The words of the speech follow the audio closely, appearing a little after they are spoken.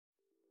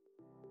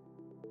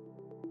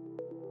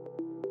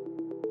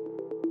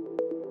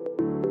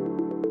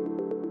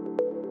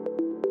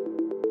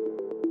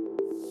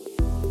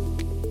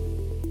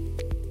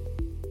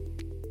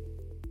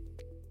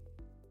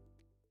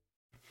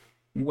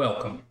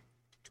welcome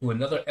to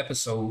another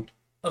episode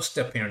of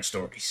Step Parent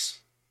Stories.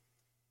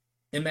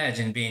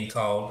 Imagine being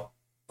called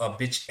a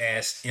bitch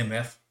ass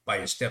MF by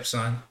your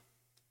stepson.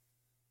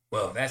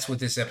 Well, that's what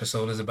this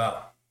episode is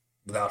about.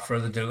 Without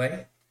further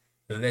delay,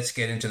 let's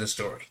get into the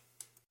story.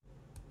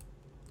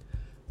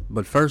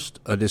 But first,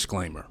 a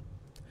disclaimer.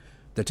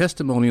 The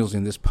testimonials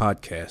in this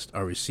podcast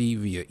are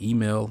received via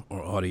email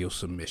or audio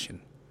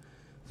submission.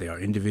 They are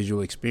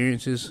individual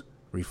experiences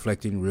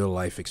reflecting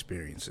real-life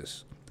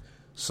experiences.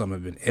 Some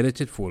have been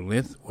edited for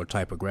length or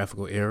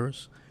typographical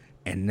errors,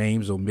 and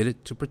names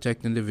omitted to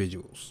protect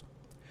individuals.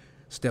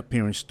 Step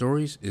Parent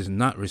Stories is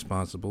not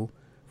responsible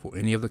for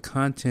any of the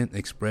content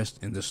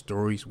expressed in the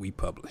stories we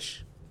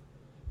publish.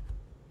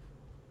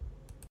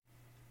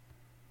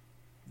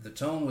 The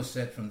tone was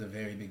set from the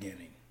very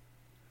beginning.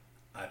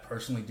 I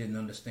personally didn't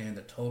understand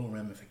the total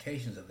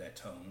ramifications of that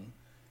tone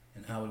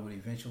and how it would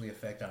eventually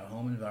affect our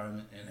home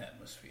environment and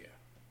atmosphere.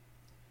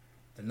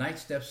 The night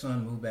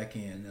stepson moved back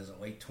in as a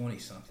late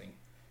 20-something,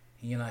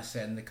 he and I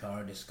sat in the car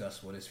and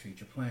discussed what his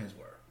future plans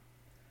were.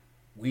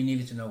 We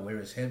needed to know where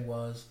his head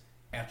was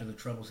after the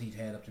troubles he'd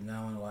had up to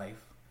now in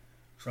life,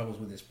 troubles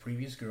with his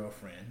previous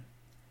girlfriend,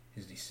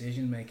 his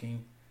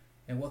decision-making,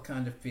 and what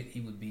kind of fit he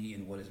would be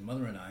in what his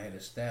mother and I had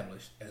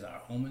established as our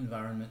home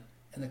environment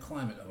and the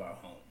climate of our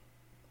home.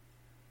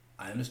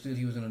 I understood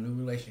he was in a new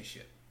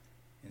relationship,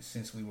 and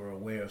since we were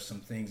aware of some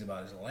things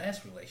about his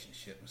last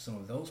relationship and some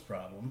of those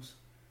problems,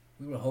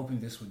 we were hoping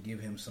this would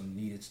give him some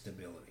needed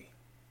stability.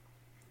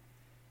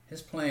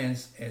 His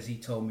plans, as he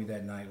told me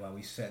that night while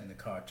we sat in the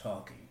car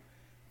talking,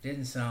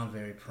 didn't sound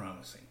very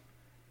promising,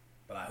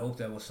 but I hoped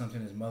that was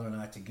something his mother and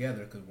I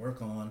together could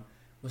work on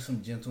with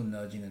some gentle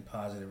nudging and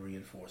positive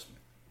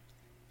reinforcement.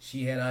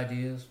 She had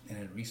ideas and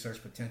had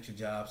researched potential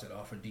jobs that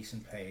offered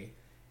decent pay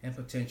and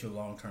potential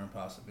long-term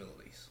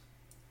possibilities.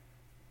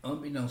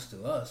 Unbeknownst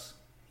to us,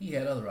 he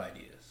had other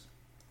ideas.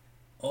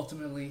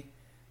 Ultimately,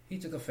 he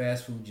took a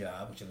fast food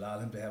job which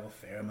allowed him to have a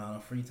fair amount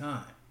of free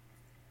time.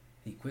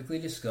 He quickly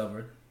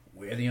discovered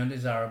where the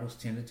undesirables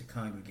tended to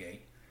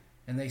congregate,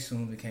 and they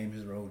soon became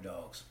his road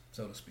dogs,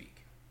 so to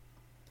speak.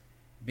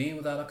 Being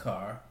without a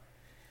car,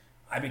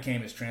 I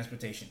became his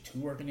transportation to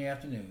work in the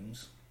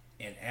afternoons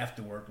and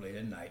after work late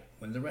at night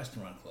when the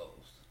restaurant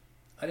closed.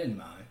 I didn't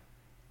mind.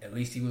 At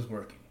least he was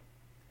working.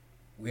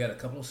 We had a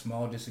couple of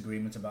small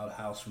disagreements about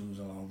house rules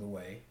along the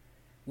way,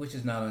 which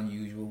is not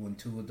unusual when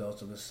two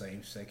adults of the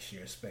same sex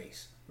share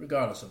space,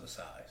 regardless of the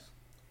size.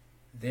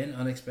 Then,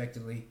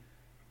 unexpectedly,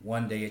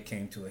 one day it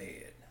came to a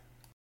head.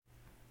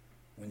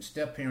 When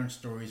Step Parent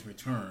Stories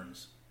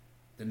returns,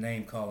 the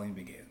name calling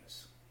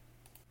begins.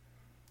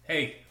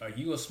 Hey, are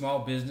you a small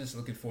business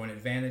looking for an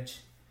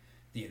advantage?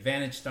 The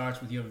advantage starts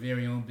with your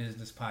very own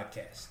business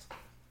podcast.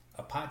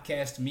 A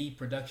Podcast Me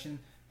production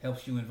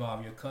helps you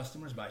involve your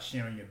customers by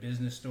sharing your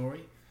business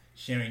story,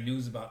 sharing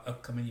news about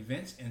upcoming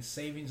events, and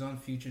savings on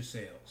future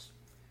sales.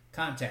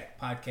 Contact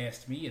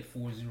Podcast Me at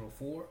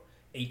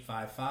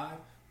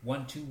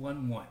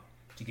 404-855-1211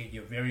 to get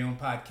your very own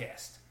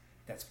podcast.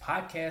 That's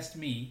Podcast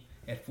Me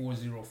at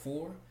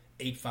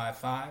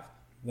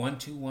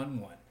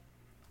 404-855-1211.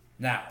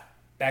 Now,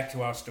 back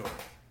to our story.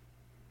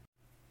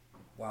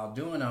 While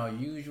doing our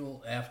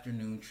usual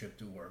afternoon trip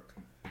to work,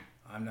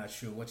 I'm not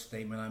sure what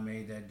statement I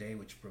made that day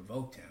which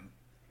provoked him.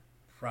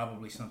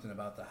 Probably something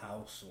about the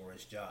house or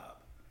his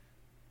job.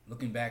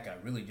 Looking back, I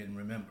really didn't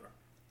remember.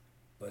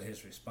 But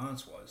his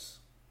response was,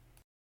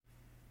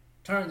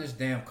 "Turn this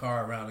damn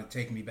car around and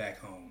take me back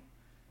home.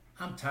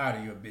 I'm tired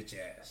of your bitch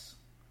ass."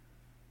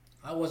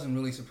 I wasn't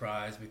really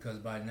surprised because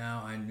by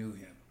now I knew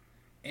him,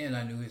 and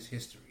I knew his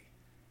history,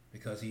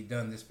 because he'd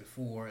done this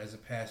before as a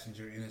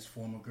passenger in his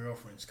former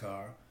girlfriend's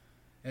car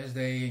as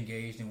they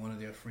engaged in one of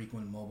their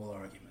frequent mobile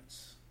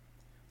arguments.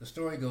 The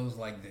story goes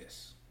like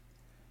this.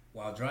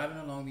 While driving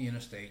along the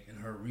interstate in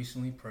her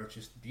recently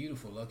purchased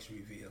beautiful luxury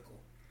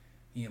vehicle,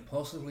 he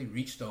impulsively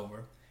reached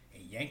over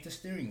and yanked the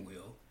steering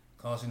wheel,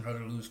 causing her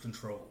to lose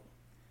control,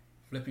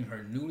 flipping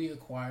her newly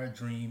acquired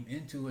dream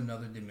into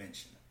another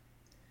dimension.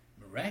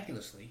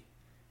 Miraculously,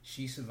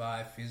 she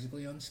survived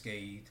physically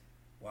unscathed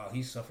while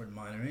he suffered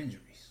minor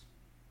injuries.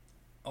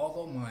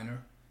 Although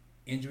minor,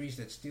 injuries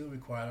that still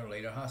required a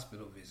later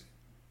hospital visit.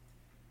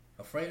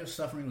 Afraid of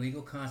suffering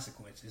legal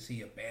consequences, he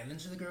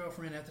abandons the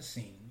girlfriend at the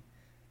scene,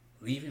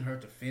 leaving her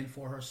to fend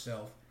for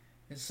herself,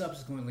 and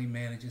subsequently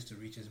manages to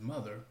reach his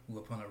mother, who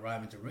upon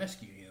arriving to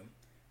rescue him,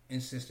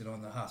 insisted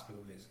on the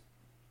hospital visit.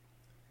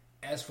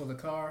 As for the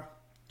car,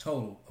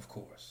 total, of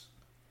course.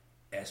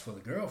 As for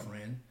the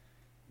girlfriend,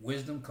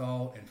 wisdom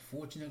called, and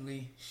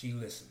fortunately, she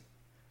listened.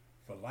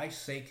 For life's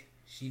sake,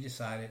 she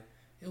decided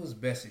it was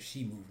best if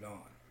she moved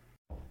on.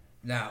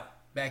 Now,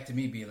 back to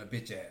me being a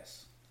bitch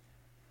ass.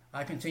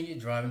 I continued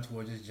driving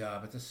towards his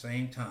job at the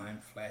same time,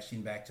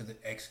 flashing back to the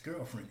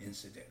ex-girlfriend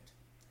incident.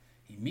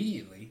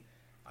 Immediately,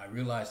 I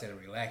realized that a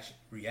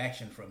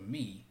reaction from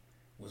me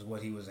was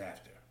what he was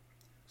after.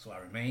 So I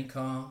remained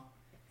calm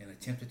and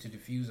attempted to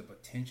defuse a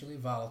potentially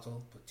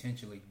volatile,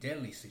 potentially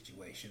deadly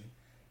situation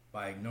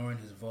by ignoring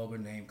his vulgar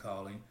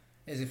name-calling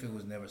as if it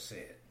was never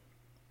said.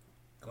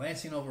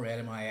 Glancing over at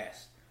him, I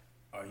asked,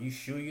 "Are Are you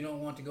sure you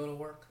don't want to go to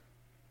work?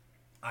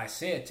 I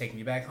said take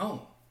me back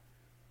home,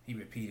 he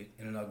repeated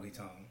in an ugly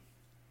tone.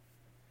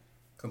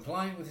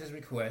 Complying with his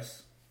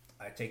request,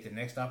 I take the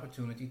next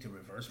opportunity to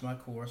reverse my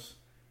course,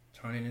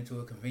 turning into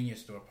a convenience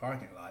store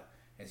parking lot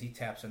as he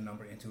taps a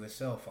number into his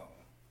cell phone.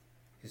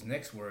 His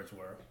next words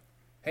were,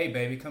 "Hey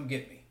baby, come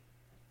get me.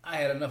 I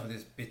had enough of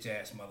this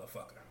bitch-ass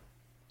motherfucker.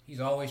 He's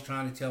always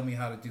trying to tell me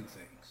how to do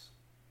things."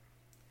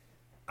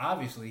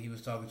 Obviously, he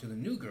was talking to the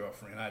new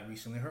girlfriend I'd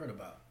recently heard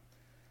about.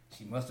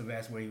 She must have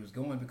asked where he was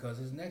going because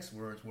his next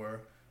words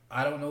were,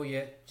 "I don't know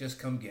yet, just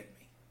come get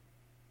me."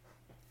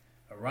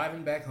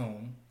 Arriving back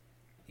home,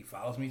 he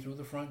follows me through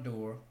the front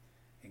door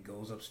and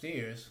goes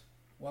upstairs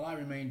while I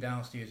remain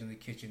downstairs in the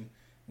kitchen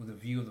with a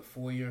view of the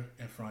foyer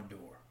and front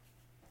door.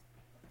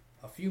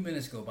 A few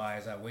minutes go by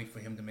as I wait for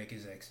him to make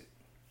his exit.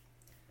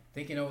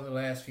 Thinking over the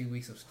last few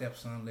weeks of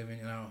stepson living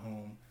in our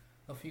home,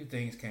 a few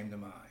things came to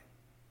mind.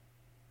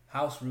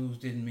 House rules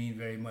didn't mean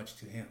very much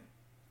to him.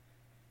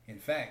 In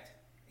fact,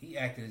 he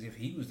acted as if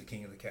he was the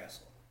king of the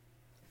castle.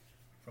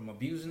 From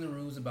abusing the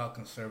rules about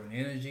conserving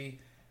energy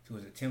to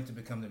his attempt to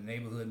become the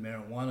neighborhood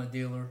marijuana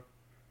dealer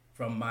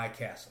from my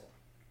castle.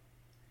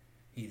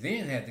 He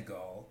then had the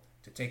gall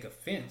to take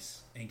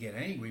offense and get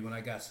angry when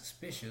I got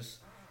suspicious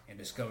and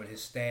discovered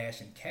his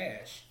stash and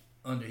cash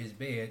under his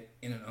bed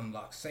in an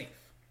unlocked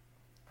safe.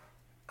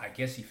 I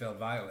guess he felt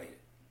violated.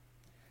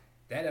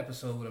 That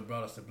episode would have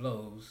brought us to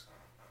blows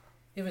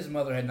if his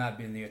mother had not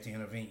been there to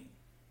intervene.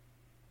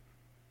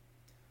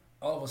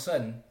 All of a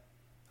sudden,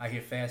 I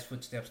hear fast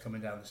footsteps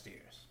coming down the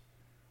stairs.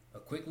 A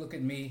quick look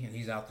at me and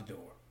he's out the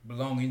door,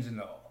 belongings and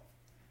all,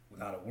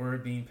 without a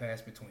word being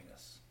passed between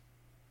us.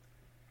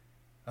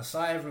 A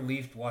sigh of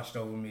relief washed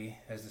over me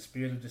as the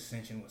spirit of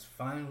dissension was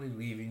finally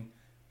leaving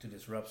to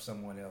disrupt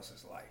someone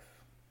else's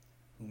life.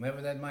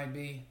 Whomever that might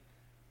be,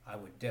 I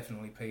would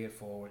definitely pay it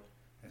forward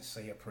and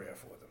say a prayer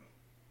for them.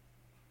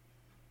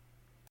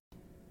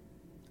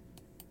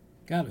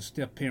 Got a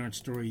step-parent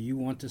story you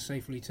want to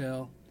safely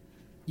tell?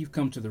 You've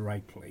come to the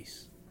right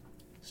place.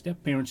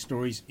 Step-Parent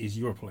Stories is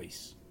your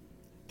place.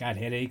 Got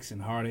headaches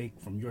and heartache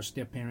from your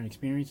step-parent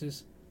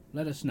experiences?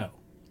 Let us know.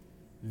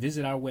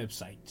 Visit our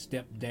website,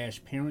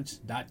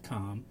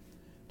 step-parents.com,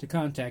 to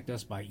contact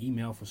us by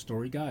email for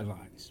story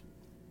guidelines.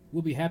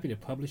 We'll be happy to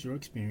publish your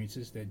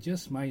experiences that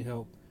just might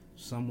help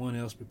someone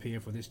else prepare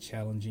for this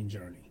challenging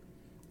journey.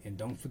 And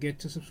don't forget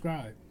to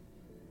subscribe.